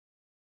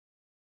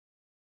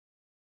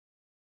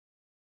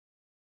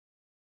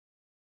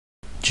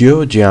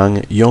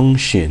Zhejiang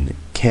Yongxin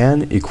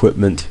Can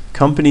Equipment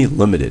Company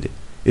Limited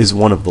is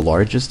one of the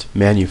largest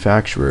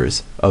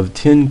manufacturers of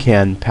tin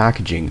can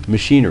packaging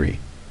machinery.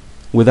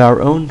 With our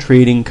own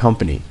trading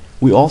company,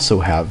 we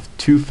also have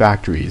 2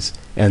 factories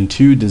and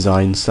 2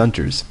 design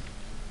centers,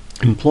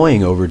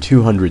 employing over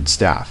 200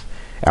 staff.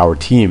 Our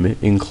team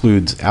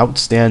includes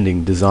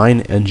outstanding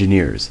design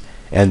engineers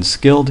and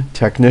skilled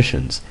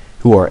technicians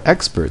who are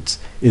experts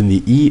in the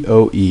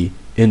EOE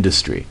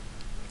industry.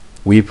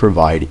 We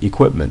provide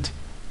equipment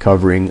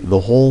covering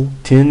the whole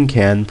tin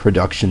can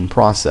production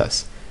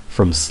process,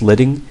 from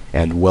slitting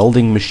and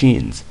welding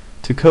machines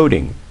to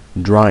coating,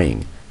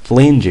 drying,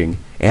 flanging,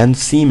 and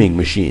seaming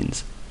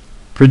machines.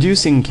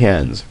 Producing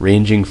cans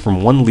ranging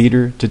from 1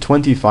 liter to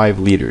 25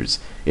 liters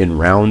in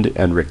round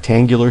and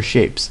rectangular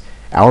shapes,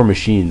 our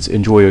machines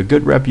enjoy a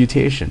good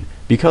reputation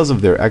because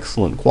of their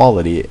excellent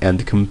quality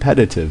and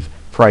competitive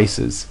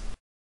prices.